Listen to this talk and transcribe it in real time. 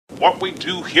What we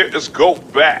do here is go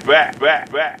back.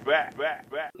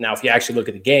 Now, if you actually look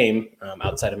at the game,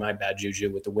 outside of my bad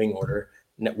juju with the wing order,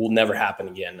 will never happen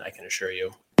again, I can assure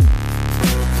you.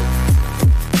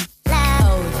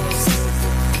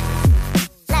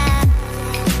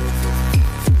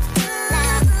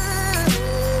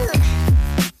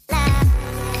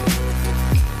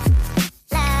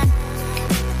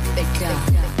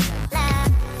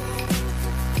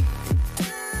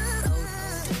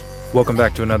 Welcome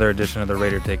back to another edition of the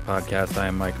Raider Take Podcast. I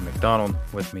am Mike McDonald.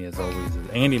 With me, as always, is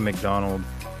Andy McDonald.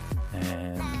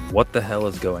 And what the hell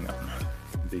is going on?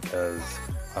 Because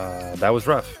that was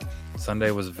rough.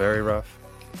 Sunday was very rough.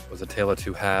 It was a tale of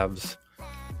two halves.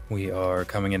 We are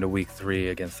coming into week 3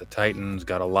 against the Titans.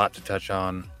 Got a lot to touch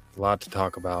on, a lot to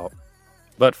talk about.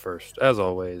 But first, as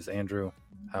always, Andrew,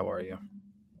 how are you?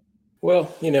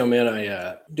 Well, man,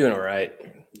 I doing all right.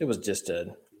 It was just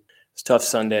a tough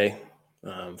Sunday.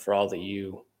 For all that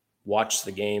you watched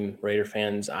the game, Raider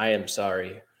fans, I am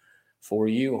sorry for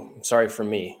you. I'm sorry for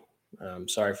me. I'm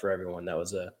sorry for everyone. That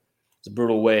was a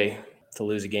brutal way to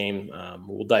lose a game.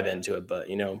 We'll dive into it, but,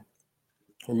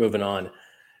 we're moving on.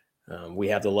 We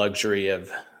have the luxury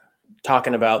of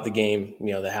talking about the game,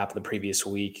 that happened the previous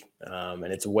week, and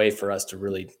it's a way for us to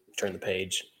really turn the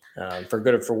page. For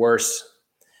good or for worse,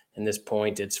 in this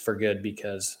point, it's for good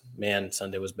because, man,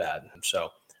 Sunday was bad. So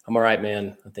I'm all right,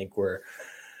 man. I think we're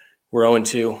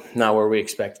 0-2, not where we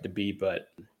expected to be, but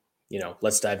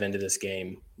let's dive into this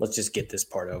game. Let's just get this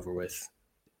part over with.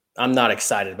 I'm not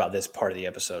excited about this part of the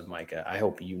episode, Micah. I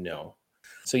hope you know.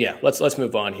 So yeah, let's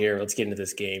move on here. Let's get into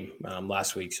this game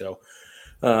last week. So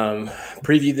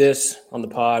preview this on the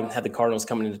pod. Had the Cardinals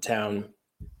coming into town,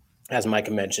 as Micah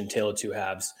mentioned, tale of two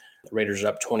halves. The Raiders are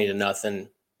up 20-0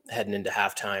 heading into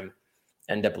halftime.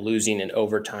 End up losing in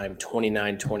overtime,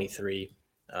 29-23.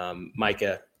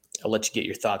 Micah, I'll let you get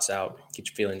your thoughts out, get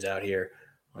your feelings out here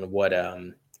on what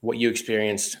you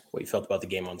experienced, what you felt about the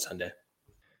game on Sunday.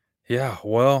 Yeah,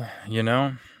 well,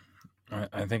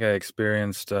 I think I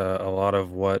experienced a lot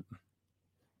of what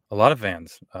a lot of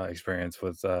fans experience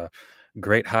with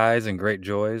great highs and great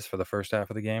joys for the first half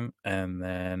of the game, and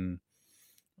then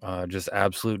just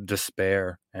absolute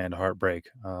despair and heartbreak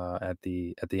at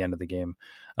the end of the game.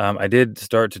 I did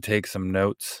start to take some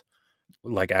notes.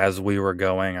 Like as we were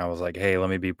going, I was like, hey, let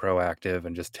me be proactive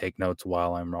and just take notes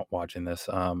while I'm watching this.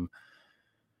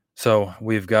 So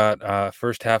we've got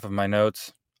first half of my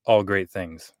notes, all great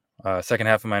things. Second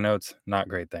half of my notes, not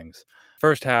great things.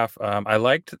 First half, I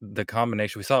liked the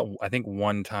combination. We saw, I think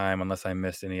one time, unless I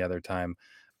missed any other time,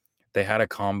 they had a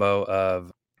combo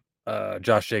of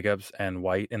Josh Jacobs and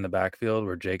White in the backfield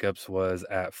where Jacobs was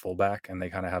at fullback, and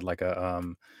they kind of had like a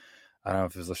I don't know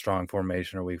if it was a strong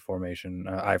formation or weak formation,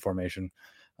 I formation.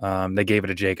 They gave it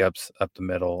to Jacobs up the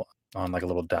middle on like a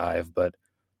little dive, but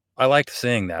I liked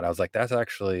seeing that. I was like, that's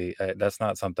actually, that's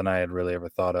not something I had really ever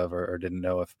thought of or didn't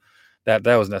know if that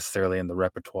was necessarily in the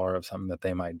repertoire of something that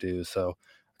they might do. So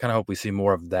I kind of hope we see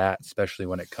more of that, especially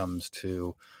when it comes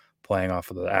to playing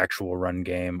off of the actual run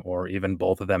game or even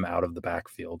both of them out of the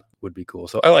backfield would be cool.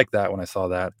 So I like that when I saw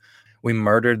that. We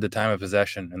murdered the time of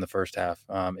possession in the first half.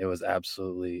 It was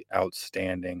absolutely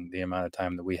outstanding, the amount of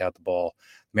time that we had the ball,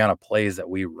 the amount of plays that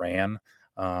we ran,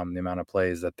 the amount of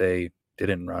plays that they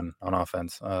didn't run on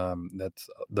offense.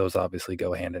 Those obviously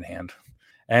go hand in hand.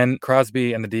 And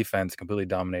Crosby and the defense completely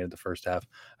dominated the first half.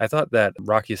 I thought that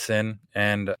Rocky Sin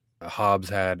and Hobbs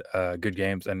had good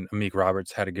games, and Amik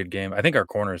Roberts had a good game. I think our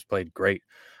corners played great.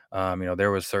 There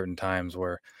was certain times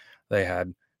where they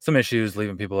had some issues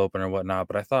leaving people open or whatnot,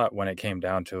 but I thought when it came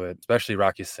down to it, especially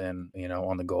Rocky Sin,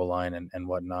 on the goal line and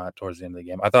whatnot towards the end of the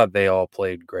game, I thought they all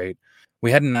played great.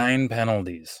 We had 9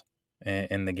 penalties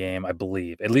in the game, I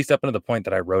believe, at least up until the point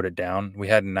that I wrote it down. We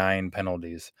had 9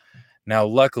 penalties. Now,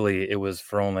 luckily, it was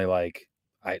for only like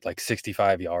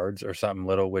 65 yards or something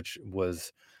little, which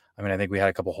was, I think we had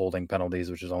a couple holding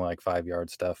penalties, which is only like 5-yard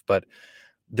stuff. But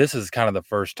this is kind of the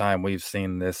first time we've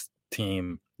seen this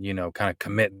team, kind of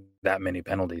commit that many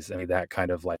penalties and that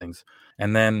kind of things.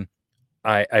 And then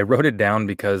I wrote it down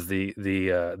because the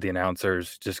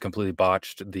announcers just completely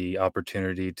botched the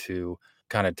opportunity to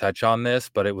kind of touch on this,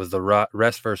 but it was the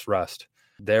rest versus rust.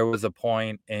 There was a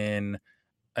point in,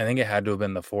 I think it had to have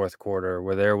been the fourth quarter,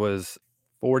 where there was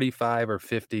 45 or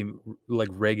 50 like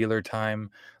regular time,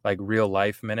 like real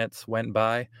life minutes went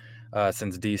by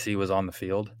since DC was on the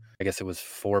field. I guess it was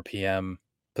 4 p.m.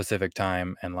 Pacific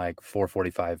time and like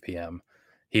 4:45 p.m.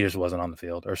 He just wasn't on the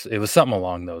field, or it was something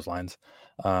along those lines,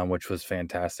 which was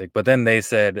fantastic. But then they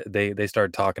said they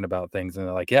started talking about things, and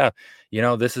they're like, yeah,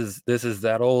 this is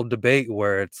that old debate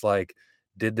where it's like,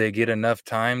 did they get enough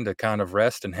time to kind of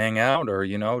rest and hang out, or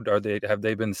have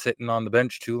they been sitting on the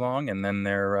bench too long, and then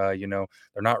they're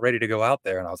not ready to go out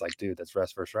there? And I was like, dude, that's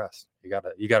rest versus rest.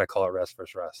 You gotta call it rest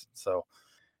versus rest. So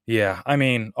yeah, I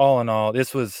mean, all in all,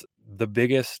 this was the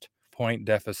biggest point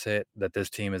deficit that this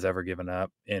team has ever given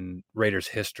up in Raiders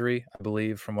history, I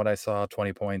believe. From what I saw,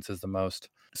 20 points is the most.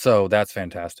 So that's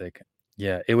fantastic.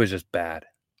 Yeah, it was just bad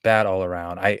all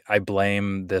around. I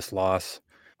blame this loss,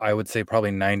 I would say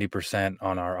probably 90%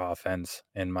 on our offense,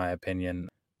 in my opinion.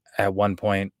 At one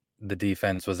point, the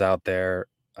defense was out there.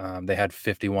 They had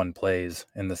 51 plays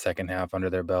in the second half under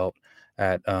their belt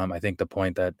at, I think, the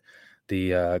point that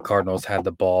the Cardinals had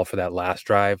the ball for that last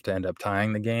drive to end up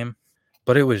tying the game.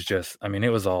 But it was just, I mean,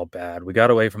 it was all bad. We got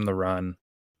away from the run.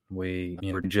 We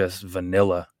were just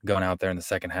vanilla going out there in the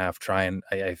second half,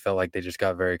 I felt like they just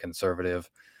got very conservative.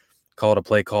 Call it a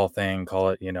play call thing, call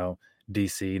it,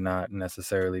 DC not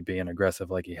necessarily being aggressive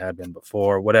like he had been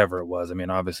before, whatever it was. I mean,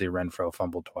 obviously Renfrow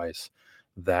fumbled twice.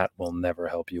 That will never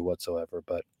help you whatsoever.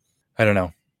 But I don't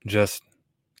know, just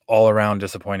all around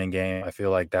disappointing game. I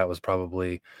feel like that was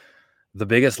probably the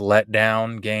biggest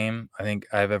letdown game I think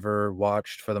I've ever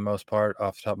watched, for the most part,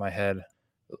 off the top of my head.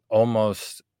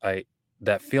 Almost,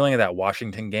 that feeling of that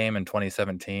Washington game in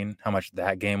 2017, how much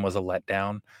that game was a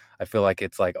letdown. I feel like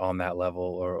it's like on that level,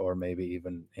 or maybe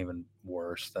even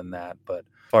worse than that. But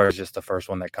as far as just the first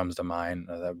one that comes to mind,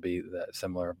 that would be that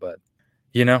similar. But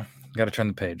got to turn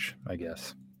the page, I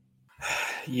guess.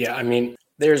 Yeah, I mean,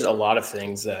 there's a lot of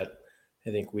things that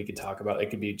I think we could talk about.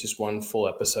 It could be just one full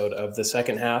episode of the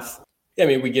second half. I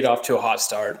mean, we get off to a hot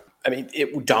start. I mean,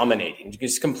 it dominating,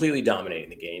 just completely dominating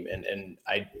the game. And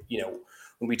I,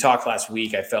 when we talked last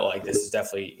week, I felt like this is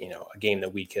definitely, a game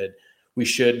that we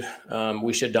should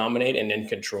dominate and then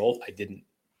control. I didn't,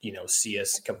 see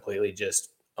us completely just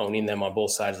owning them on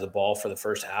both sides of the ball for the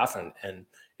first half. And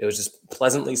it was just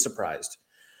pleasantly surprised.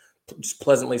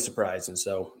 And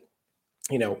so,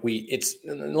 let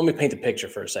me paint the picture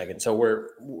for a second. So we're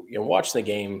watching the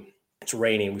game. It's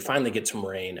raining. We finally get some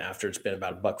rain after it's been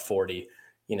about $1.40,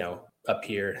 up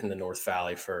here in the North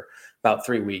Valley for about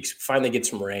 3 weeks. Finally get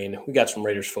some rain. We got some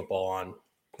Raiders football on.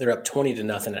 They're up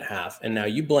 20-0 at half. And now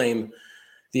you blame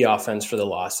the offense for the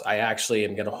loss. I actually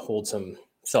am going to hold some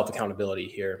self-accountability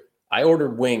here. I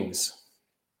ordered wings.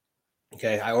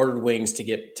 Okay, I ordered wings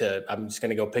I'm just going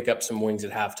to go pick up some wings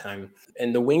at halftime.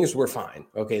 And the wings were fine.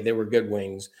 Okay, they were good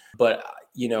wings. But,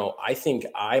 I think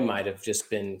I might have just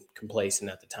been complacent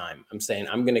at the time. I'm saying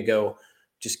I'm going to go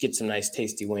just get some nice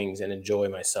tasty wings and enjoy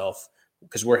myself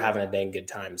because we're having a dang good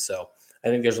time. So I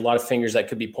think there's a lot of fingers that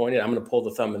could be pointed. I'm going to pull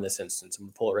the thumb in this instance. I'm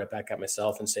going to pull it right back at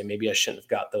myself and say, maybe I shouldn't have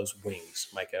got those wings,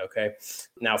 Micah. Okay.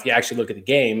 Now, if you actually look at the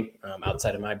game,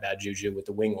 outside of my bad juju with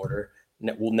the wing order,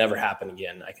 will never happen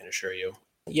again. I can assure you.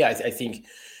 Yeah. I think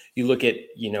you look at,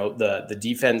 the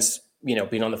defense,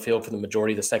 being on the field for the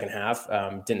majority of the second half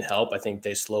didn't help. I think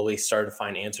they slowly started to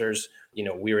find answers.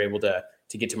 We were able to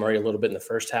get to Murray a little bit in the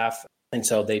first half. And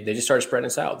so they just started spreading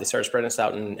us out. They started spreading us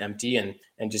out in empty and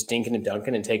just dinking and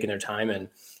dunking and taking their time. And,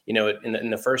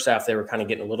 in the first half, they were kind of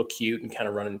getting a little cute and kind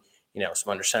of running,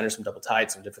 some under center, some double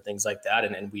tight, some different things like that.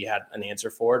 And we had an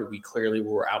answer for it. We clearly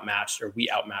were outmatched, or we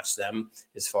outmatched them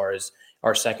as far as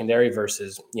our secondary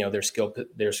versus, their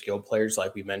skilled players.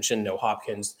 Like we mentioned, no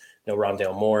Hopkins, no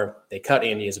Rondale Moore. They cut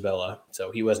Andy Isabella,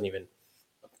 so he wasn't even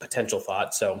a potential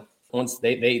thought. So once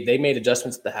they made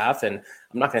adjustments at the half, and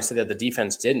I'm not going to say that the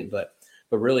defense didn't, but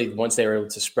really once they were able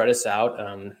to spread us out,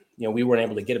 we weren't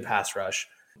able to get a pass rush.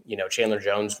 Chandler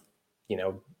Jones,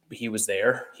 he was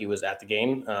there. He was at the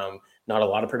game. Not a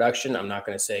lot of production. I'm not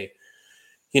going to say,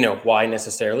 why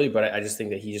necessarily, but I just think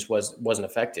that he just wasn't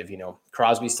effective.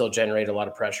 Crosby still generated a lot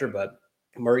of pressure, but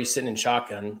Murray's sitting in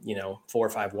shotgun, 4 or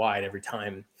 5 wide every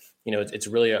time. It's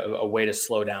really a way to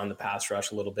slow down the pass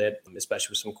rush a little bit,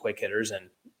 especially with some quick hitters. And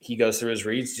he goes through his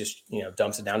reads, just,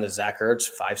 dumps it down to Zach Ertz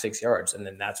 5-6 yards. And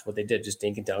then that's what they did. Just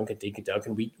dink and dunk.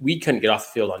 And we couldn't get off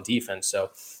the field on defense. So,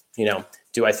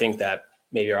 do I think that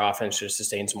maybe our offense should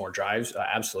sustain some more drives?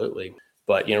 Absolutely.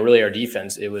 But, really our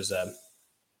defense, it was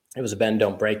a bend,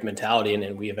 don't break mentality. And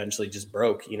then we eventually just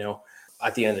broke,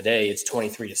 at the end of the day, it's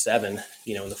 23-7,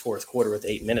 in the fourth quarter with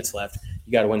 8 minutes left.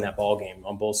 You got to win that ball game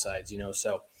on both sides,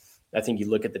 So I think you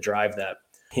look at the drive that,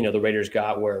 the Raiders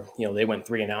got where, they went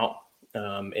 3 and out.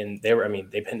 And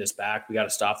they pinned us back. We got to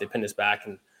stop. They pinned us back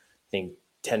and I think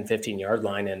 10, 15 yard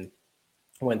line and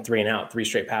went 3 and out, 3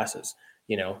 straight passes.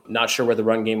 Not sure where the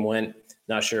run game went.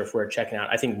 Not sure if we're checking out.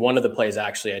 I think one of the plays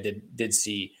actually I did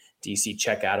see DC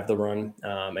check out of the run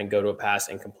and go to a pass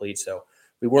and complete. So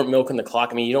we weren't milking the clock.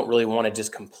 I mean, you don't really want to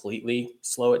just completely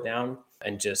slow it down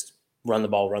and just run the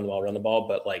ball.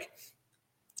 But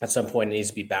at some point it needs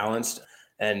to be balanced.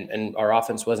 And our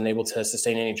offense wasn't able to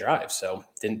sustain any drives. So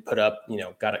didn't put up,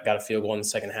 got a field goal in the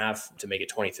second half to make it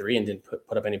 23 and didn't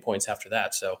put up any points after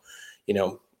that. So,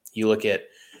 you look at,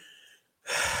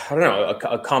 I don't know,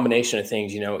 a combination of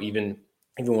things, even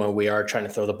when we are trying to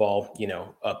throw the ball,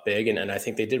 up big. And I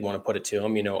think they did want to put it to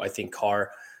him. I think Carr,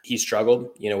 he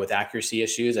struggled, with accuracy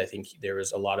issues. I think there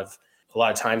was a lot of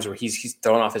times where he's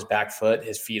throwing off his back foot,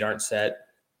 his feet aren't set,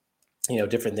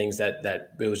 different things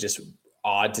that it was just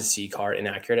odd to see Carr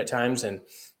inaccurate at times. And,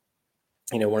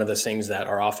 one of those things that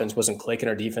our offense wasn't clicking,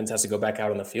 our defense has to go back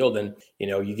out on the field. And,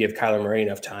 you give Kyler Murray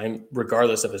enough time,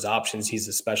 regardless of his options, he's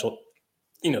a special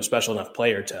enough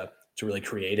player to really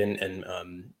create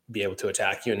and be able to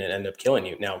attack you and end up killing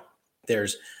you. Now,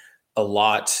 there's a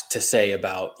lot to say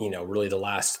about, really the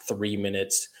last 3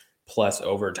 minutes plus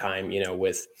overtime,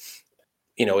 with,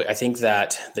 I think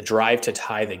that the drive to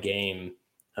tie the game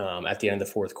at the end of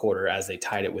the fourth quarter, as they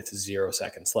tied it with 0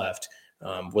 seconds left,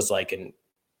 was like an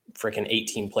freaking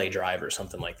 18-play drive or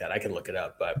something like that. I can look it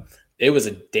up, but it was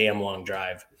a damn long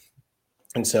drive.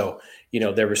 And so,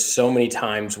 there were so many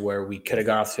times where we could have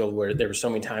got off the field, where there were so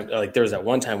many times, like there was that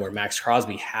one time where Max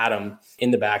Crosby had him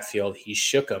in the backfield. He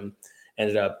shook him,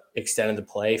 ended up extending the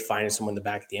play, finding someone in the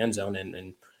back of the end zone.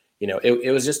 And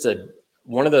it was just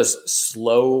one of those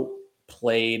slow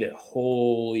played,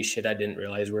 holy shit, I didn't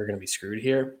realize we were going to be screwed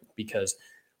here, because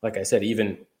like I said,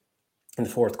 even in the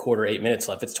fourth quarter, 8 minutes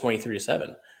left, it's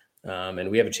 23-7. And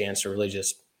we have a chance to really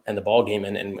just end the ball game.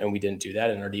 And we didn't do that.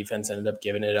 And our defense ended up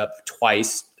giving it up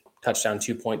twice, touchdown,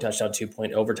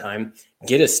 2-point, overtime,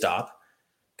 get a stop,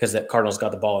 because the Cardinals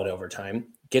got the ball in overtime,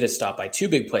 get a stop by 2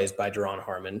 big plays by Daron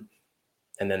Harmon.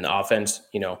 And then the offense,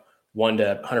 one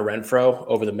to Hunter Renfrow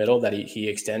over the middle that he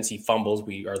extends, he fumbles.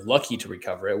 We are lucky to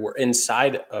recover it. We're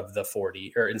inside of the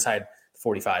 40 or inside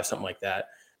 45, something like that.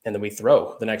 And then we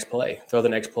throw the next play.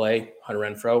 Hunter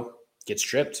Renfrow gets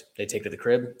stripped. They take to the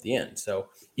crib, the end. So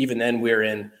even then we're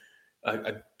in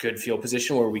a good field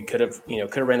position where we could have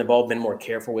ran the ball, been more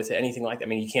careful with it, anything like that. I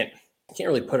mean, you can't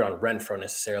really put it on Renfrow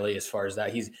necessarily as far as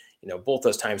that. He's, both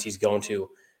those times he's going to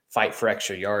fight for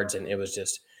extra yards, and it was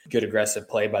just good aggressive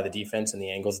play by the defense and the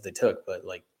angles that they took. But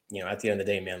at the end of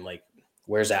the day, man,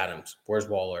 where's Adams? Where's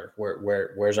Waller?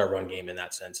 Where's our run game in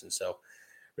that sense? And so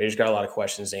Raiders got a lot of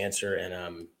questions to answer,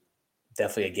 and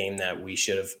definitely a game that we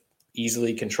should have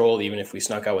easily controlled, even if we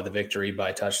snuck out with a victory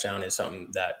by touchdown, is something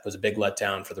that was a big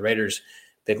letdown for the Raiders,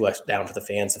 big letdown for the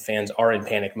fans. The fans are in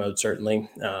panic mode, certainly.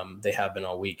 They have been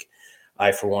all week.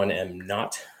 I, for one, am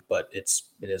not, but it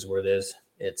is what it is.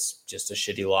 It's just a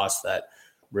shitty loss that,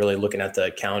 really looking at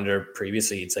the calendar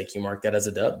previously, it's like you mark that as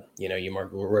a dub.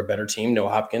 We're a better team. No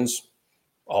Hopkins,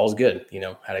 all's good.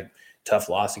 Had a tough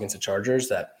loss against the Chargers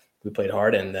that we played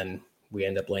hard, and then we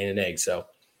end up laying an egg. So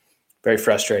very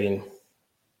frustrating,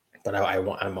 but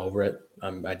I'm over it.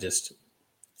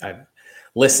 I've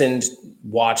listened,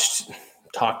 watched,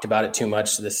 talked about it too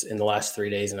much in the last 3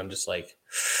 days, and I'm just like,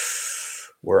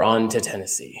 we're on to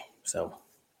Tennessee. So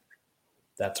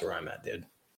that's where I'm at, dude.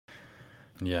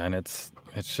 Yeah, and it's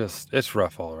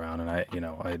rough all around. And I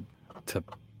to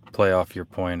play off your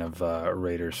point of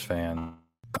Raiders fan,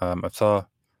 I saw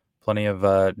plenty of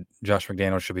Josh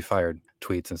McDaniels should be fired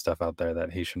tweets and stuff out there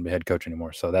that he shouldn't be head coach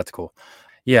anymore. So that's cool.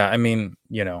 Yeah, I mean,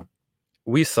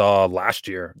 we saw last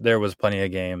year there was plenty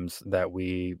of games that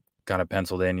we kind of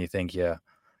penciled in. You think, yeah,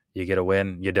 you get a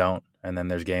win, you don't. And then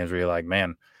there's games where you're like,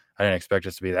 man, I didn't expect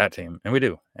us to be that team. And we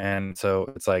do. And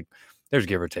so it's like there's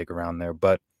give or take around there.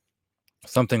 But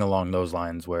something along those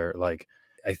lines where,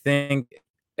 I think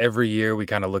every year we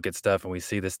kind of look at stuff and we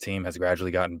see this team has gradually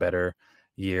gotten better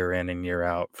year in and year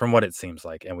out from what it seems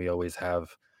like. And we always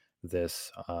have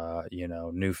this,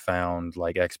 newfound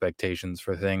expectations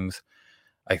for things.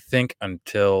 I think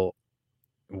until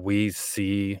we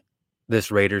see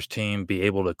this Raiders team be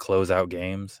able to close out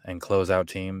games and close out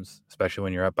teams, especially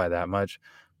when you're up by that much,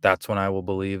 that's when I will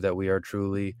believe that we are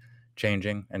truly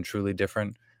changing and truly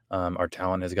different. Our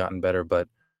talent has gotten better, but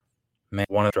man,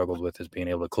 one of the struggles with is being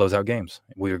able to close out games.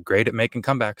 We're great at making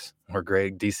comebacks. We're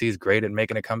great. DC's great at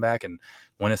making a comeback and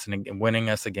winning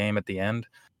us a game at the end.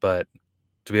 But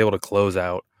to be able to close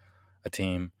out a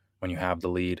team when you have the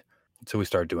lead, until we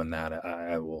start doing that,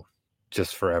 I will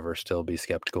just forever still be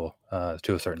skeptical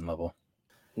to a certain level.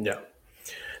 Yeah,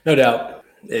 no doubt.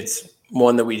 It's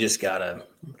one that we just gotta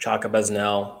chalk up as an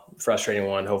L. Frustrating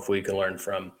one. Hopefully we can learn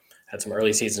from. Had some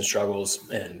early season struggles,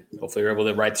 and hopefully we're able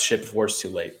to right the ship before it's too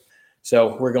late.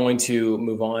 So we're going to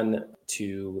move on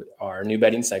to our new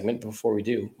betting segment. Before we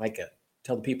do, Micah,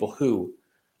 tell the people who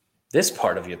this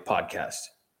part of your podcast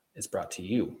is brought to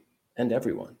you and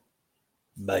everyone.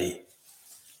 Bye.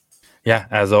 Yeah,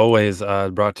 as always,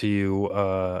 brought to you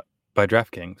by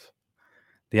DraftKings.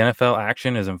 The NFL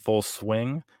action is in full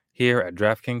swing here at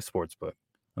DraftKings Sportsbook,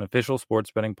 an official sports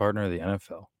betting partner of the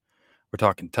NFL. We're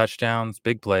talking touchdowns,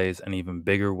 big plays, and even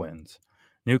bigger wins.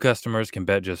 New customers can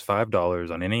bet just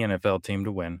 $5 on any NFL team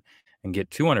to win and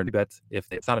get 200 bets.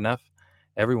 If it's not enough,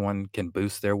 everyone can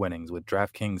boost their winnings with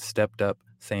DraftKings stepped up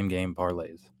same game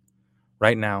parlays.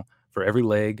 Right now, for every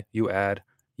leg you add,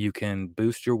 you can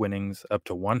boost your winnings up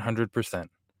to 100%.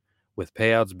 With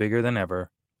payouts bigger than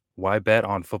ever, why bet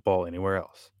on football anywhere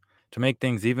else? To make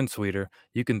things even sweeter,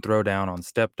 you can throw down on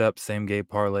stepped up same game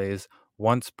parlays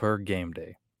once per game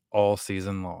day, all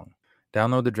season long.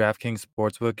 Download the DraftKings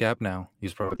Sportsbook app now.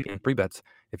 Use promo code free bets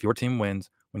if your team wins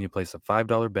when you place a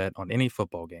 $5 bet on any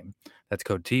football game. That's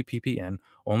code TPPN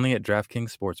only at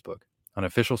DraftKings Sportsbook, an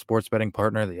official sports betting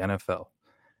partner of the NFL.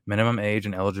 Minimum age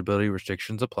and eligibility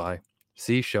restrictions apply.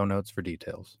 See show notes for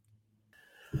details.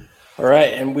 All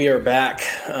right, and we are back.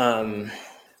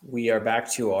 We are back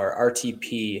to our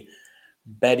RTP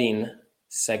betting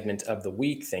segment of the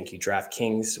week. Thank you,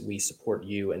 DraftKings. We support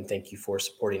you, and thank you for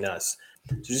supporting us.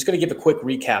 So just going to give a quick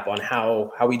recap on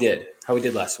how we did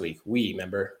last week.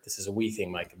 Remember, this is a we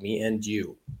thing, Mike. Me and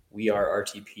you. We are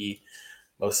RTP,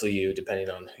 mostly you, depending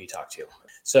on who you talk to.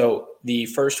 So the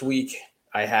first week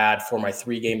I had for my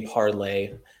 3-game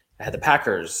parlay, I had the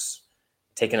Packers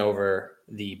taking over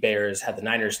the Bears, had the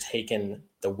Niners taking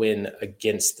the win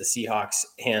against the Seahawks,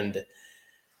 and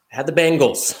I had the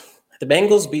Bengals. The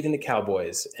Bengals beating the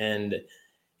Cowboys. And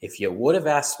if you would have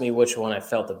asked me which one I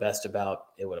felt the best about,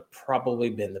 it would have probably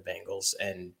been the Bengals.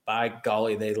 And by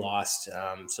golly, they lost.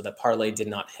 So that parlay did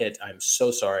not hit. I'm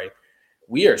so sorry.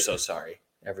 We are so sorry,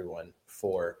 everyone,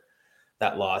 for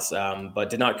that loss, but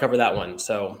did not cover that one.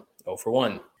 So 0 for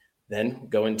 1. Then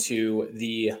go into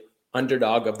the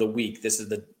underdog of the week. This is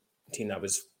the team that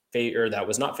was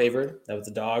not favored. That was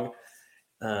the dog.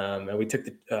 And we took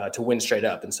to win straight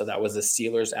up. And so that was the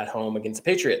Steelers at home against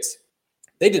the Patriots.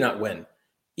 They did not win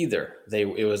either.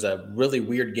 It was a really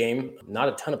weird game, not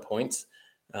a ton of points.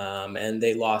 And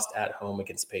they lost at home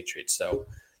against the Patriots. So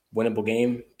winnable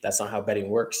game. That's not how betting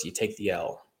works. You take the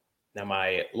L. Now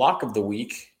my lock of the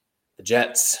week, the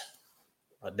Jets,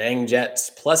 dang Jets,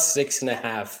 plus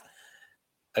 6.5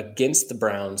 against the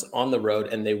Browns on the road,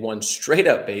 and they won straight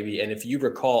up, baby. And if you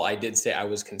recall, I did say I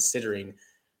was considering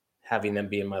having them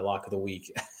be in my lock of the week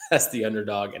as the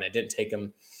underdog, and I didn't take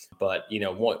them. But,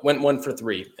 went 1 for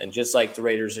 3. And just like the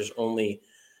Raiders, there's only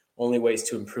ways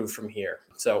to improve from here.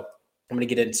 So I'm going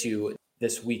to get into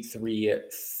this week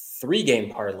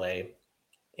 3-game parlay.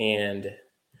 And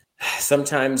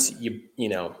sometimes you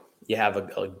have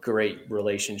a great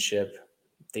relationship.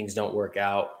 Things don't work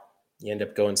out. You end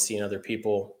up going seeing other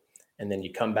people, and then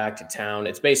you come back to town.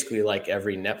 It's basically like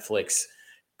every Netflix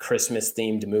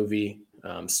Christmas-themed movie,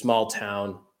 small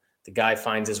town. The guy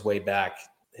finds his way back.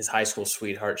 His high school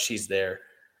sweetheart, she's there,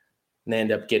 and they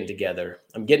end up getting together.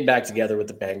 I'm getting back together with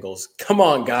the Bengals. Come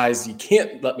on, guys. You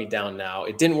can't let me down now.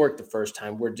 It didn't work the first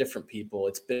time. We're different people.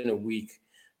 It's been a week.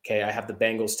 Okay, I have the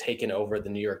Bengals taking over the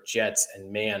New York Jets,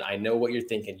 and, man, I know what you're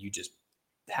thinking. You just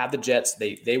have the Jets.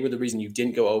 They were the reason you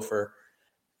didn't go over.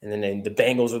 And then the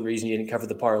Bengals were the reason you didn't cover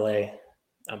the parlay.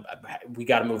 We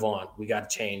got to move on. We got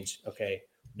to change. Okay,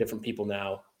 different people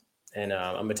now. And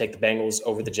I'm going to take the Bengals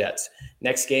over the Jets.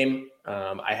 Next game,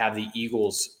 I have the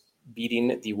Eagles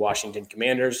beating the Washington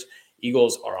Commanders.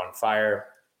 Eagles are on fire.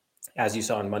 As you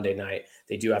saw on Monday night,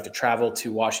 they do have to travel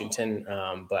to Washington,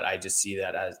 but I just see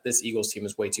that as this Eagles team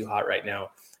is way too hot right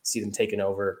now. See them taking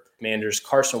over. Commanders,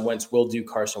 Carson Wentz will do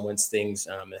Carson Wentz things,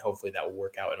 and hopefully that will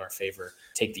work out in our favor.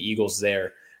 Take the Eagles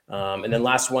there. And then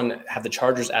last one, have the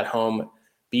Chargers at home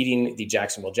beating the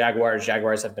Jacksonville Jaguars.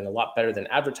 Jaguars have been a lot better than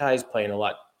advertised, playing a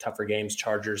lot tougher games.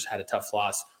 Chargers had a tough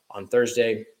loss on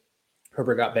Thursday.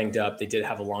 Herbert got banged up. They did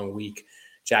have a long week.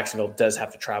 Jacksonville does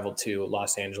have to travel to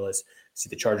Los Angeles. See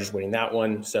the Chargers winning that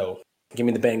one. So give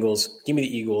me the Bengals, give me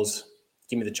the Eagles,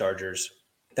 give me the Chargers.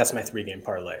 That's my 3-game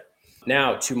parlay.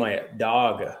 Now to my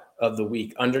dog of the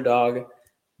week, underdog.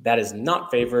 That is not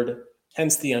favored,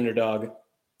 hence the underdog.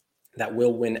 That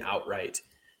will win outright.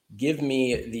 Give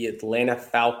me the Atlanta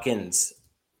Falcons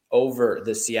over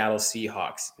the Seattle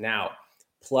Seahawks. Now,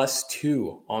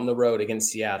 +2 on the road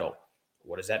against Seattle.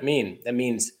 What does that mean? That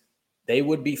means they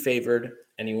would be favored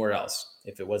anywhere else.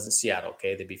 If it wasn't Seattle,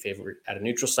 okay, they'd be favored at a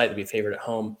neutral site. They'd be favored at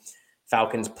home.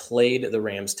 Falcons played the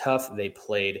Rams tough. They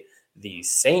played the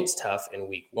Saints tough in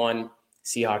week 1.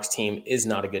 Seahawks team is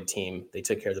not a good team. They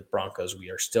took care of the Broncos. We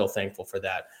are still thankful for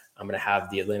that. I'm going to have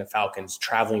the Atlanta Falcons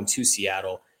traveling to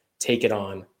Seattle, take it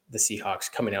on the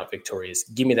Seahawks, coming out victorious.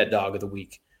 Give me that dog of the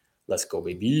week. Let's go,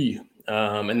 baby.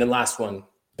 And then last one,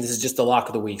 This is just the lock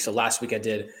of the week. So last week I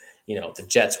did, the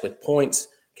Jets with points.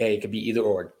 Okay, it could be either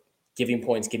or. Giving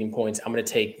points, getting points. I'm going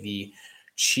to take the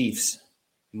Chiefs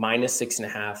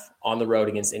 -6.5 on the road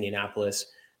against Indianapolis.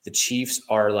 The Chiefs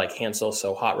are like Hansel,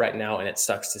 so hot right now, and it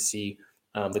sucks to see.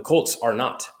 The Colts are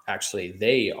not, actually.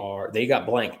 They got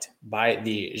blanked by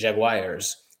the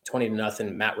Jaguars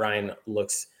 20-0. Matt Ryan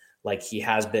looks like he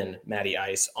has been Matty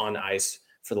Ice on ice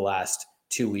for the last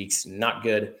 2 weeks. Not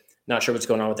good. Not sure what's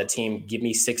going on with that team. Give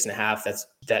me 6.5.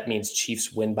 That means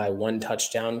Chiefs win by 1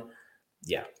 touchdown.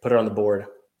 Yeah, put it on the board.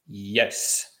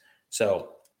 Yes.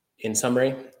 So in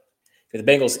summary, the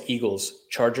Bengals, Eagles,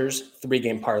 Chargers,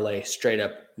 3-game parlay, straight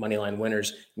up moneyline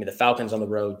winners. Give me the Falcons on the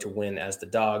road to win as the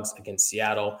dogs against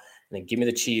Seattle. And then give me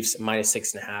the Chiefs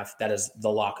 -6.5. That is the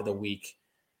lock of the week.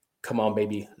 Come on,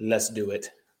 baby. Let's do it.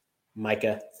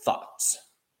 Micah, thoughts?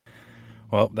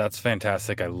 Well, that's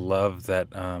fantastic. I love that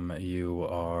you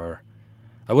are,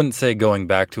 I wouldn't say going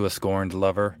back to a scorned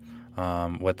lover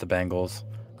with the Bengals.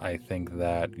 I think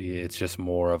that it's just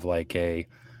more of like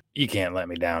you can't let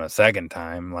me down a second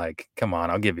time. Like, come on,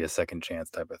 I'll give you a second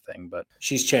chance type of thing. But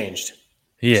she's changed.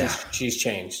 Yeah. She's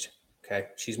changed. Okay.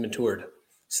 She's matured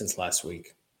since last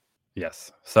week.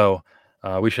 Yes. So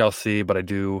we shall see, but I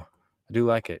do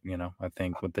like it. I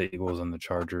think with the Eagles and the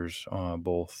Chargers,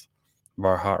 both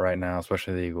are hot right now,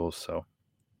 especially the Eagles. So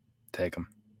take them.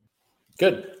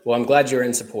 Good. Well, I'm glad you're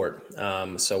in support.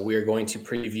 So we're going to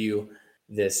preview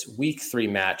this week 3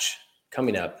 match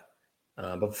coming up.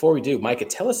 But before we do, Micah,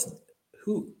 tell us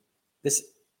who this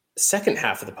second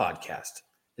half of the podcast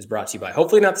is brought to you by.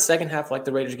 Hopefully not the second half like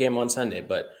the Raiders game on Sunday,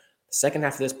 but the second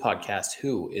half of this podcast,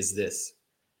 who is this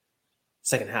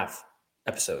second half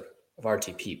episode of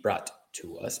RTP brought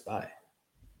to us by?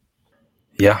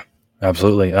 Yeah,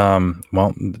 absolutely.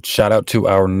 Well, shout out to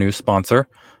our new sponsor,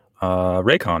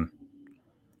 Raycon.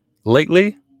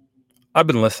 Lately, I've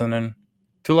been listening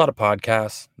to a lot of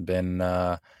podcasts, been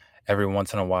every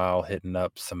once in a while hitting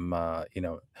up some,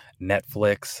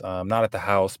 Netflix, not at the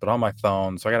house, but on my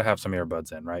phone. So I got to have some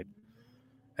earbuds in, right?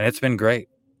 And it's been great.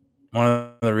 One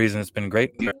of the reasons it's been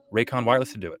great, Raycon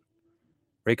Wireless to do it.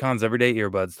 Raycon's everyday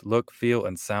earbuds look, feel,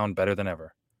 and sound better than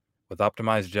ever. With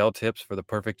optimized gel tips for the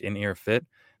perfect in-ear fit,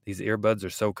 these earbuds are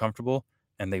so comfortable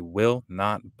and they will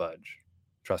not budge.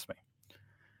 Trust me.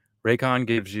 Raycon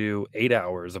gives you 8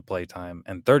 hours of playtime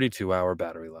and 32-hour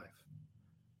battery life.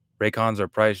 Raycons are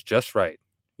priced just right.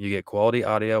 You get quality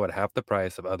audio at half the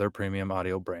price of other premium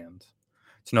audio brands.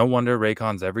 It's no wonder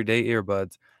Raycon's everyday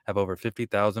earbuds have over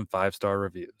 50,000 5-star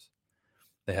reviews.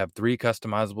 They have 3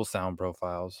 customizable sound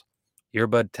profiles,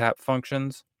 earbud tap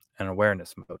functions, and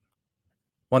awareness mode.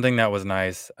 One thing that was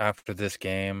nice after this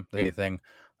game, everything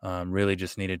really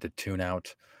just needed to tune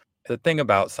out. The thing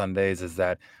about Sundays is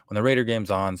that when the Raider game's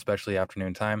on, especially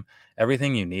afternoon time,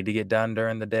 everything you need to get done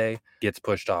during the day gets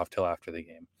pushed off till after the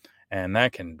game. And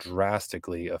that can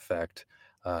drastically affect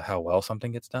how well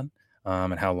something gets done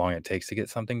and how long it takes to get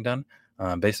something done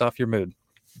based off your mood.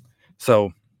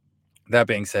 So that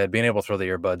being said, being able to throw the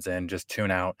earbuds in, just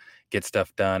tune out, get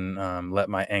stuff done, let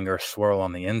my anger swirl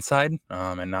on the inside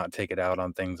and not take it out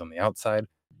on things on the outside.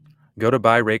 Go to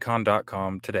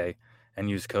buyraycon.com today and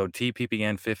use code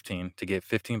TPPN15 to get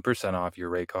 15% off your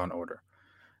Raycon order.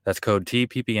 That's code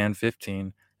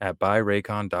TPPN15 at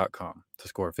buyraycon.com to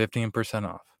score 15%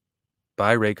 off.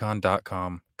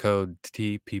 Buyraycon.com, code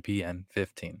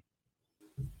TPPN15.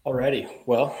 Alrighty.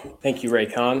 Well, thank you,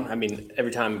 Raycon. I mean,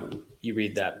 every time you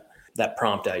read that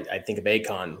prompt, I think of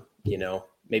Akon.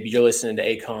 Maybe you're listening to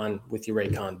Akon with your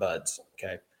Raycon buds.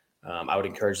 Okay. I would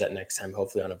encourage that next time,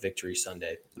 hopefully on a victory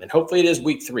Sunday. And hopefully it is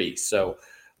week 3. So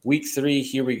week 3,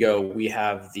 here we go. We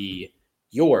have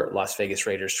your Las Vegas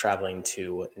Raiders traveling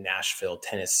to Nashville,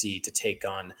 Tennessee to take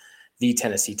on the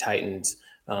Tennessee Titans.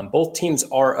 Both teams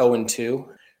are 0-2.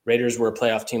 Raiders were a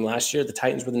playoff team last year. The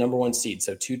Titans were the number 1 seed.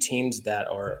 So 2 teams that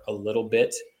are a little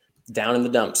bit down in the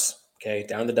dumps. Okay.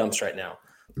 Down in the dumps right now.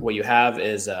 What you have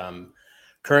is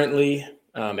currently,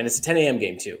 and it's a 10 a.m.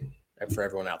 game too, for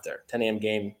everyone out there. 10 a.m.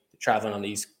 game, traveling on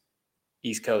the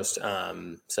East Coast.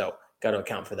 So got to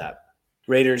account for that.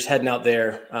 Raiders heading out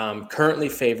there, currently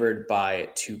favored by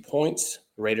 2 points.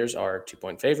 Raiders are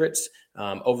 2-point favorites.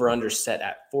 Over-under set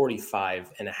at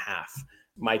 45.5.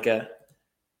 Micah,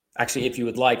 actually, if you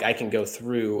would like, I can go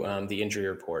through the injury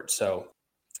report. So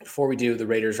before we do, the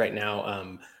Raiders right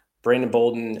now, Brandon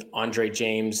Bolden, Andre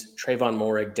James, Trayvon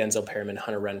Moehrig, Denzel Perryman,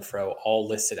 Hunter Renfrow, all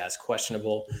listed as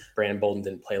questionable. Brandon Bolden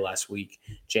didn't play last week.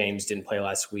 James didn't play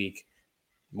last week.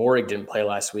 Moehrig didn't play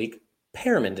last week.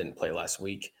 Perryman didn't play last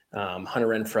week. Hunter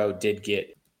Renfrow did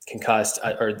get concussed,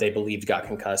 or they believed got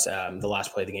concussed the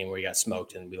last play of the game where he got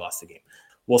smoked and we lost the game.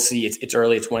 we'll see. It's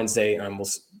early. It's Wednesday. We'll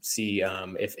see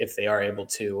if they are able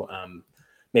to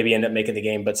maybe end up making the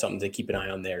game, but something to keep an eye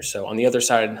on there. So on the other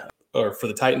side, or for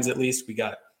the Titans at least, we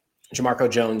got Jamarco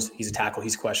Jones. He's a tackle.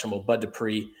 He's questionable. Bud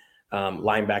Dupree,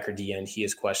 linebacker D-end. He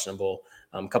is questionable.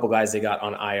 A couple guys they got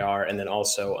on IR, and then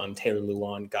also Taylor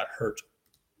Lewan got hurt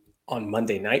on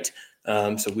Monday night.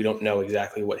 So we don't know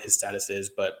exactly what his status is,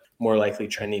 but more likely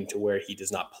trending to where he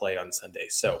does not play on Sunday.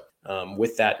 So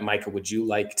with that, Micah, would you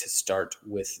like to start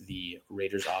with the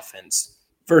Raiders offense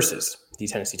versus the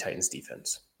Tennessee Titans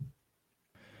defense?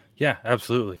 Yeah,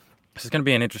 absolutely. This is going to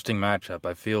be an interesting matchup.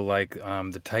 I feel like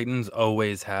the Titans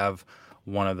always have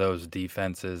one of those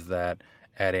defenses that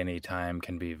at any time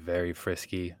can be very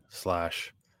frisky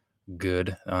 /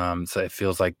 good. So it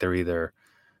feels like they're either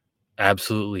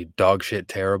absolutely dog shit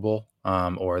terrible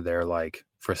or they're like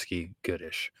frisky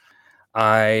goodish.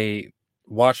 I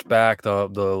watched back the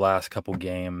last couple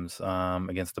games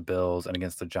against the Bills and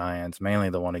against the Giants, mainly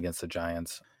the one against the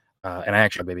Giants. And I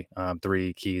actually,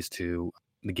 3 keys to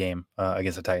the game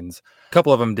against the Titans. A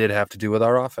couple of them did have to do with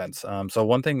our offense. So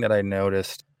one thing that I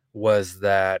noticed was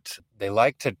that they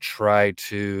like to try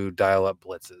to dial up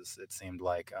blitzes. It seemed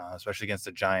like, especially against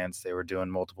the Giants, they were doing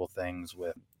multiple things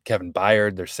with Kevin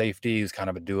Byard, their safety, who's kind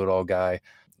of a do-it-all guy.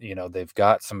 You know, they've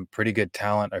got some pretty good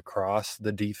talent across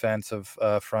the defensive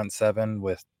front seven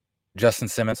with Justin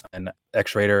Simmons and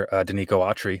ex-Raider Danico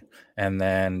Autry, and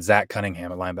then Zach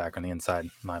Cunningham, a linebacker on the inside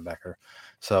linebacker.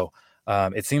 So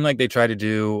it seemed like they tried to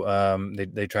do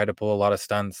they tried to pull a lot of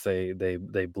stunts. They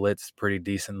blitzed pretty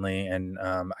decently, and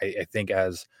I think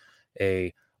as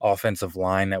a offensive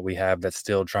line that we have that's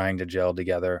still trying to gel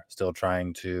together, still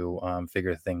trying to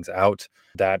figure things out,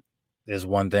 that is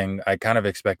one thing I kind of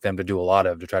expect them to do a lot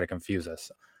of to try to confuse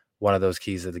us. One of those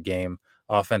keys of the game,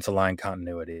 offensive line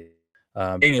continuity,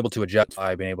 being able to adjust,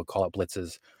 being able to call out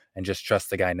blitzes and just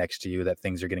trust the guy next to you that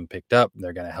things are getting picked up.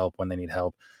 They're going to help when they need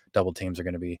help. Double teams are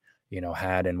going to be,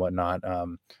 had and whatnot.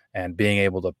 And being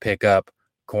able to pick up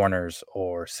corners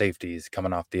or safeties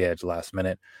coming off the edge last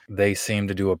minute. They seem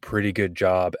to do a pretty good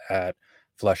job at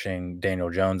flushing Daniel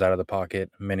Jones out of the pocket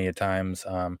many a times.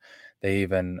 They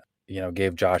even,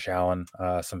 gave Josh Allen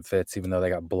some fits, even though they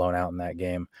got blown out in that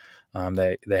game.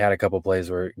 They had a couple plays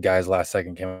where guys last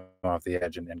second came off the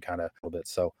edge and kind of a little bit.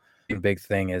 So the big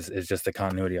thing is just the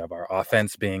continuity of our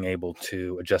offense being able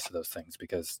to adjust to those things,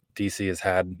 because DC has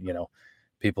had,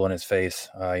 people in his face.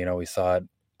 We saw it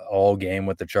all game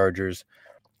with the Chargers.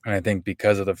 And I think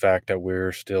because of the fact that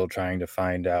we're still trying to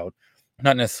find out,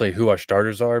 not necessarily who our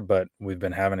starters are, but we've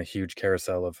been having a huge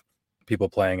carousel of people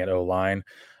playing at O-line.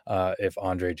 If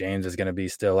Andre James is going to be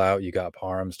still out, you got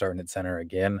Parham starting at center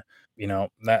again.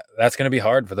 That's going to be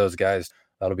hard for those guys.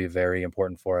 That'll be very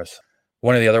important for us.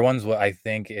 One of the other ones, what I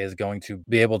think is going to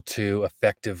be able to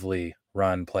effectively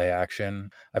run play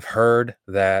action. I've heard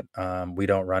that we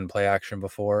don't run play action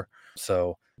before,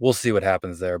 so we'll see what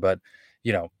happens there. But,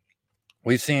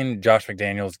 we've seen Josh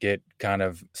McDaniels get kind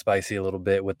of spicy a little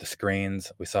bit with the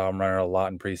screens. We saw him running a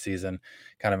lot in preseason,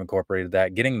 kind of incorporated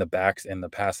that, getting the backs in the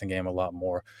passing game a lot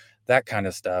more. That kind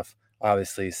of stuff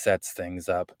obviously sets things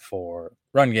up for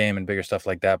run game and bigger stuff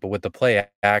like that. But with the play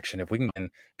action, if we can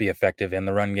be effective in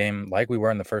the run game like we were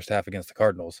in the first half against the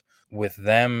Cardinals, with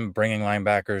them bringing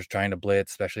linebackers, trying to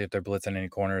blitz, especially if they're blitzing any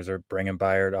corners or bringing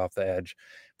Byard off the edge,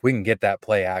 if we can get that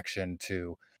play action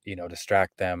to,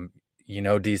 distract them.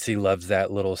 DC loves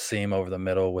that little seam over the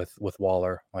middle with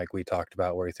Waller, like we talked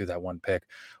about, where he threw that one pick,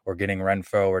 or getting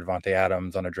Renfro or Devontae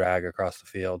Adams on a drag across the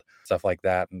field, stuff like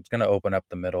that. And it's going to open up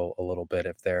the middle a little bit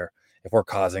if we're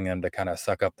causing them to kind of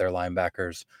suck up their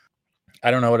linebackers.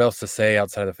 I don't know what else to say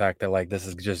outside of the fact that this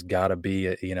has just got to be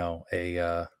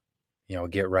a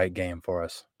get right game for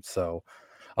us. So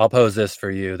I'll pose this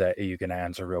for you that you can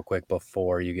answer real quick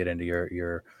before you get into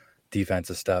your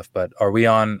defensive stuff. But are we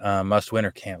on must win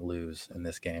or can't lose in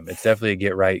this game? It's definitely a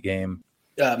get right game.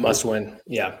 Must win.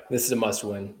 Yeah, this is a must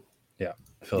win. Yeah,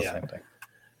 I feel the same thing.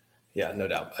 Yeah, no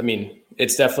doubt. I mean,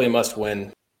 it's definitely a must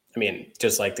win. I mean,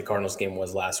 just like the Cardinals game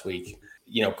was last week.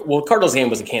 Cardinals game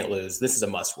was a can't lose. This is a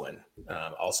must win,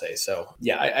 I'll say. So,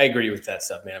 yeah, I agree with that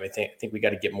stuff, man. I think we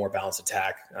got to get more balanced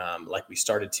attack like we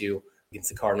started to against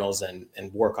the Cardinals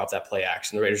and work off that play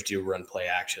action. The Raiders do run play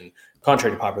action,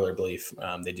 contrary to popular belief.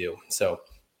 They do. So,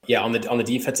 yeah, on the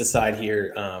defensive side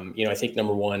here, I think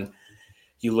number one,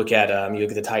 you look at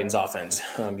the Titans offense.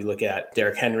 You look at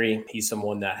Derrick Henry. He's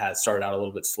someone that has started out a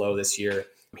little bit slow this year.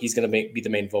 He's going to be the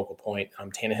main vocal point.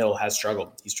 Tannehill has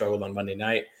struggled. He struggled on Monday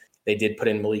night. They did put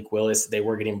in Malik Willis. They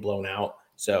were getting blown out.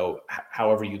 So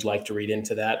however you'd like to read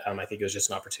into that, I think it was just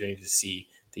an opportunity to see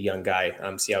the young guy,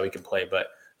 see how he can play. But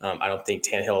I don't think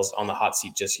Tannehill's on the hot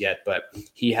seat just yet, but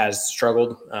he has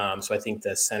struggled. So I think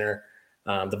the center,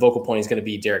 the vocal point is going to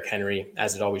be Derrick Henry,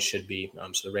 as it always should be.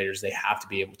 So the Raiders, they have to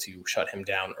be able to shut him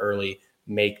down early,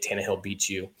 make Tannehill beat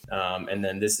you. And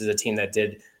then this is a team that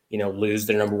did, lose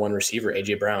their number one receiver,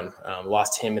 A.J. Brown.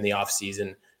 Lost him in the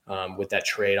offseason with that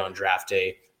trade on draft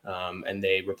day, and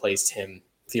they replaced him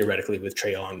theoretically with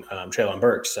Treylon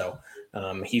Burks. So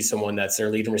he's someone that's their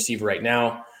leading receiver right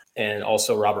now. And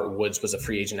also Robert Woods was a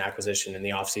free agent acquisition in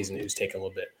the offseason who's taken a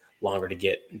little bit longer to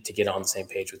get on the same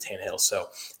page with Tannehill. So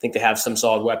I think they have some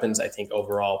solid weapons. I think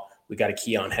overall we got a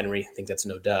key on Henry. I think that's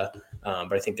no duh.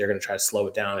 But I think they're going to try to slow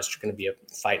it down. It's going to be a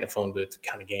fight in a phone booth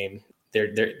kind of game.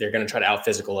 They're going to try to out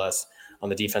physical us on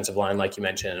the defensive line, like you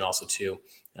mentioned, and also too,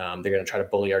 they're going to try to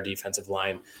bully our defensive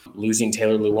line. Losing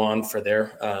Taylor Lewan for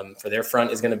their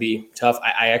front is going to be tough.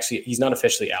 He's not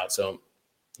officially out, so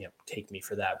take me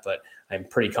for that. But I'm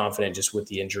pretty confident just with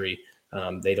the injury.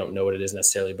 They don't know what it is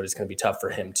necessarily, but it's going to be tough for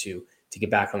him to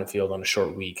get back on the field on a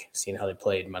short week, seeing how they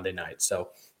played Monday night.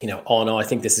 So, all in all, I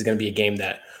think this is going to be a game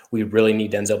that we really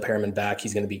need Denzel Perriman back.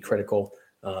 He's going to be critical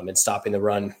in stopping the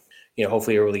run.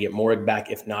 Hopefully we're able to get Morig back.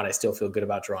 If not, I still feel good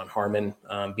about Jerron Harmon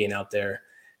being out there.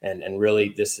 And really,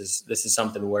 this is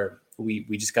something where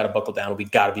we just got to buckle down. We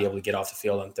got to be able to get off the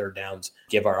field on third downs,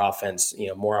 give our offense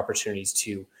more opportunities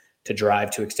to drive,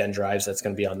 to extend drives. That's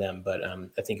going to be on them. But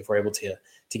I think if we're able to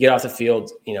get off the field,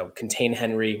 contain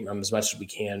Henry as much as we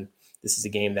can, this is a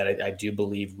game that I do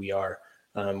believe we are.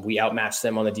 We outmatch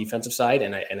them on the defensive side,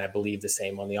 and I believe the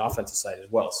same on the offensive side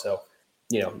as well. So,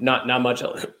 not much.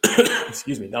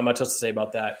 Excuse me, not much else to say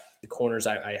about that. The corners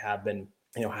I have been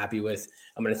happy with.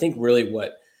 I think really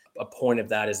what a point of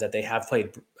that is that they have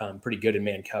played pretty good in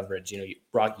man coverage. You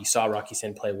saw Rocky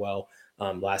Sin play well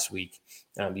last week.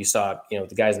 You saw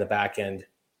the guys in the back end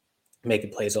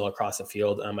making plays all across the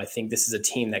field. I think this is a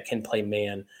team that can play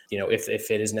man,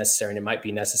 if it is necessary, and it might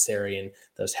be necessary in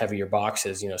those heavier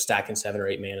boxes, stacking 7 or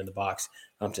 8 man in the box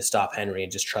to stop Henry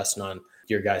and just trusting on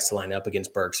your guys to line up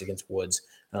against Burks, against Woods,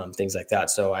 things like that.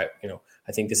 So I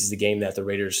think this is the game that the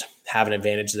Raiders have an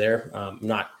advantage there. I'm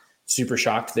not super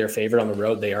shocked they're favored on the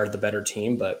road. They are the better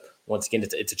team, but once again,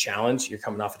 it's a challenge. You're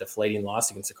coming off a deflating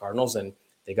loss against the Cardinals, and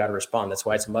they got to respond. That's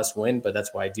why it's a must win, but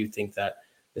that's why I do think that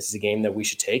this is a game that we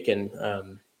should take. And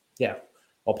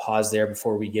I'll pause there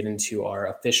before we get into our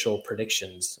official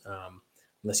predictions.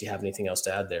 Unless you have anything else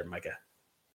to add there, Micah.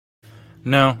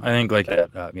 No, I think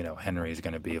Henry is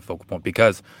going to be a focal point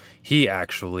because he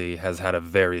actually has had a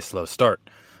very slow start.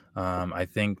 I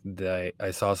think that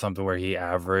I saw something where he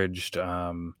averaged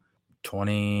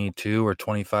 22 or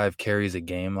 25 carries a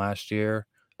game last year,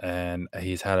 and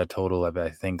he's had a total of, I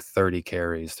think, 30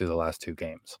 carries through the last 2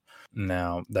 games.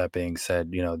 Now, that being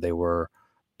said, they were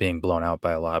being blown out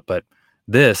by a lot, but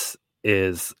this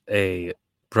is a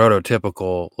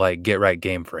prototypical get right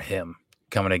game for him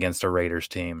coming against a Raiders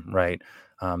team, right?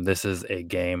 This is a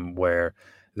game where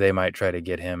they might try to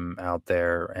get him out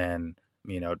there and,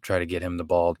 try to get him the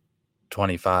ball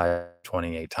 25,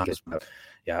 28 times. But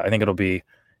yeah, I think it'll be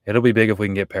big if we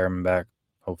can get Perriman back.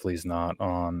 Hopefully he's not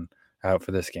out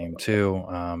for this game too.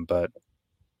 But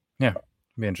yeah,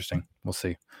 it'll be interesting. We'll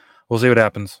see what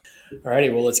happens. All righty.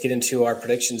 Well, let's get into our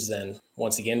predictions then.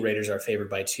 Once again, Raiders are favored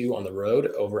by 2 on the road,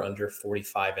 over under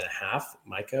 45.5.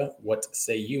 Micah, what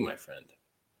say you, my friend?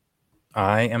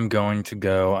 I am going to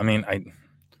go. I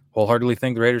wholeheartedly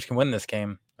think the Raiders can win this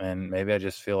game, and maybe I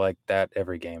just feel like that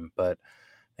every game, but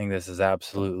I think this is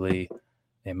absolutely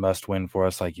a must win for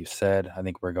us. Like you said, I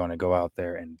think we're going to go out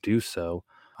there and do so.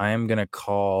 I am going to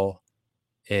call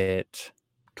it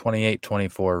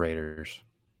 28-24 Raiders.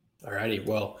 All righty.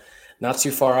 Well, not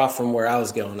too far off from where I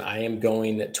was going. I am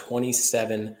going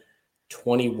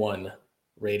 27-21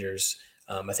 Raiders.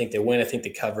 I think they win. I think they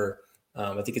cover.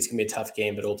 I think it's going to be a tough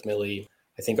game, but ultimately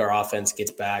I think our offense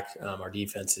gets back. Our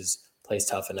defense plays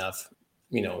tough enough,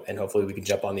 and hopefully we can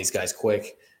jump on these guys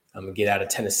quick and get out of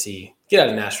Tennessee, get out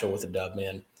of Nashville with a dub,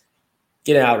 man.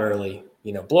 Get out early,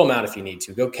 blow them out if you need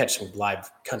to. Go catch some live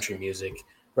country music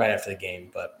right after the game.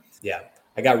 But yeah,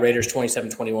 I got Raiders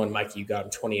 27-21. Mikey, you got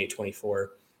them 28-24.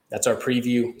 That's our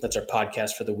preview. That's our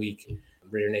podcast for the week.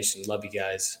 Raider Nation, love you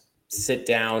guys. Sit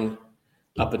down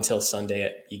up until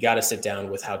Sunday. You got to sit down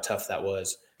with how tough that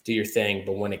was. Do your thing.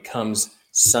 But when it comes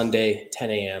Sunday,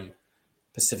 10 a.m.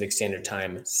 Pacific Standard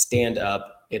Time, stand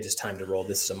up. It is time to roll.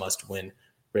 This is a must win.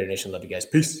 Raider Nation, love you guys.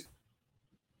 Peace.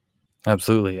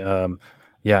 Absolutely.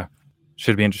 Yeah,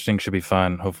 should be interesting. Should be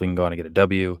fun. Hopefully we can go on and get a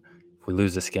W. If we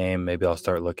lose this game, maybe I'll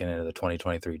start looking into the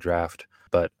 2023 draft.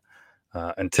 But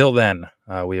until then,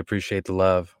 we appreciate the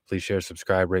love. Please share,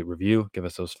 subscribe, rate, review. Give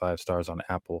us those 5 stars on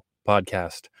Apple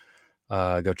Podcast.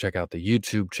 Go check out the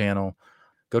YouTube channel.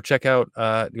 Go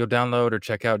download or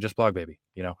check out Just Blog Baby.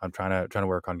 I'm trying to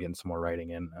work on getting some more writing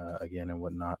in again and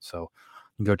whatnot. So you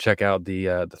can go check out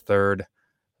the third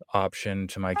option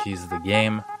to my keys of the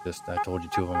game. I told you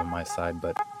 2 of them on my side,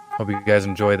 but hope you guys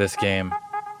enjoy this game.